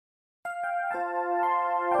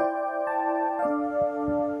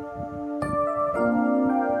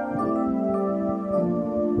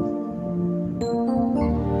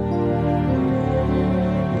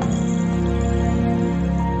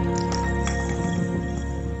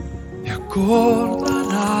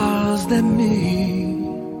acordarás de mí.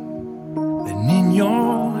 De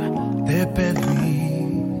niño te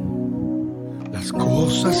pedí las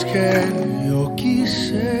cosas que yo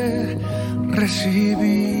quise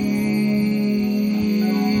recibir.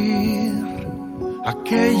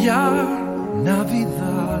 Aquella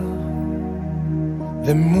Navidad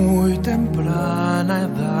de muy temprana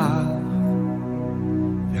edad,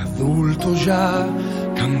 de adulto ya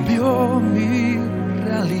cambió mi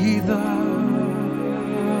realidad.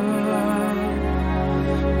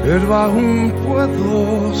 Pero aún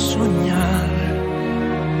puedo soñar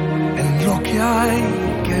en lo que hay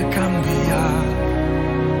que cambiar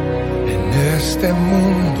en este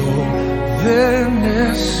mundo de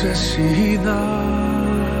necesidad.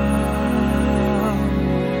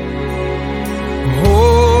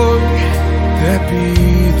 Hoy te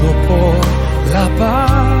pido por la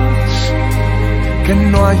paz, que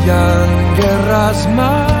no hayan guerras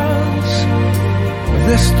más,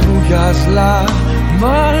 destruyas la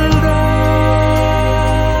maldad.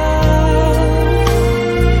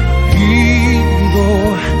 Pido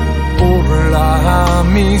por la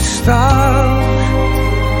amistad,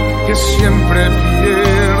 que siempre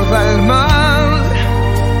pierda el mal,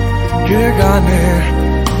 que gane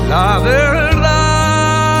la verdad.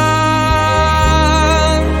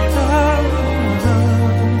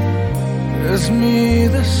 Es mi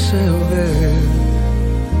deseo de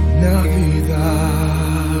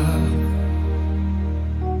Navidad.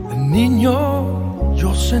 De niño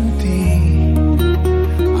yo sentí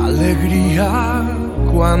alegría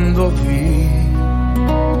cuando vi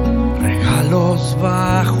regalos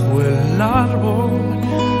bajo el árbol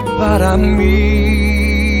para mí.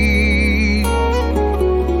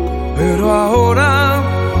 Pero ahora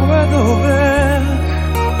puedo ver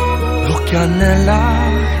lo que anhela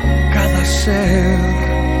cada ser,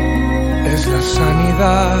 es la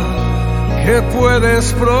sanidad que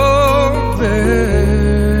puedes proveer.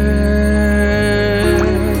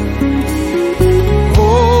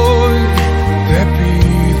 Hoy te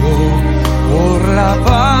pido por la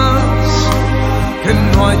paz, que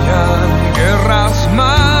no haya guerras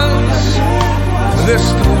más,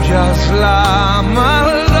 destruyas la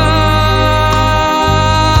maldad.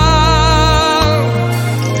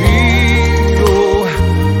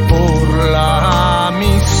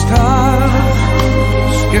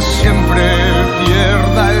 Que siempre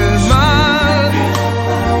pierda el mal,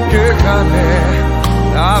 que gane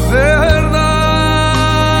la verdad.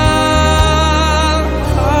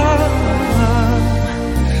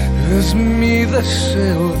 Es mi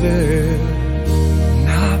deseo de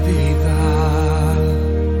Navidad.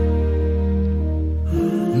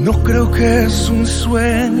 No creo que es un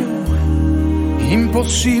sueño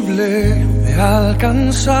imposible de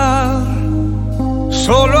alcanzar,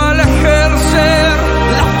 solo al